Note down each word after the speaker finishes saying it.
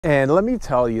And let me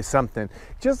tell you something,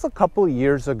 just a couple of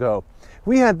years ago,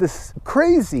 we had this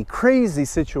crazy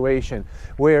situation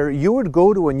where you would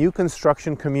go to a new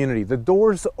construction community, the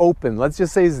doors open, let's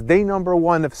just say it's day number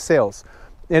one of sales,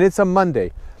 and it's a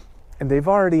Monday, and they've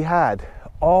already had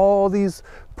all these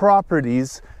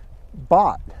properties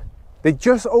bought. They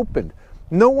just opened.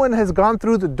 No one has gone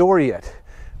through the door yet,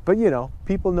 but you know,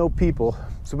 people know people.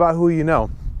 It's about who you know.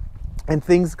 And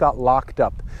things got locked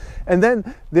up. And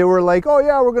then they were like, oh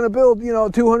yeah, we're gonna build,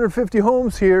 250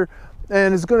 homes here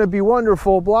and it's gonna be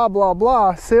wonderful, blah, blah,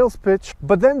 blah, sales pitch.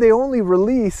 But then they only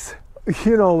release,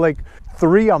 like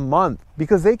 3 a month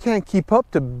because they can't keep up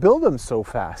to build them so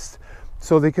fast.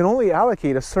 So they can only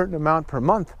allocate a certain amount per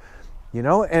month,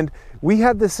 and we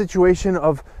had this situation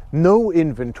of no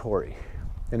inventory.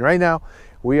 And right now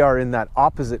we are in that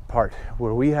opposite part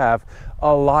where we have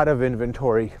a lot of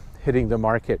inventory hitting the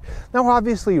market. Now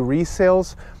obviously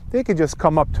resales, they could just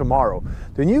come up tomorrow.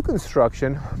 The new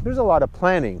construction, there's a lot of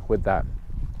planning with that.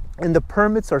 And the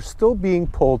permits are still being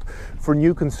pulled for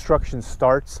new construction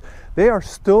starts. They are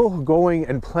still going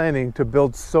and planning to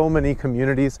build so many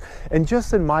communities. And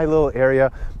just in my little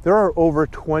area, there are over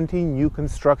 20 new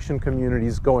construction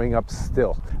communities going up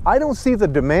still. I don't see the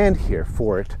demand here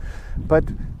for it, but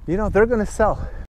they're gonna sell.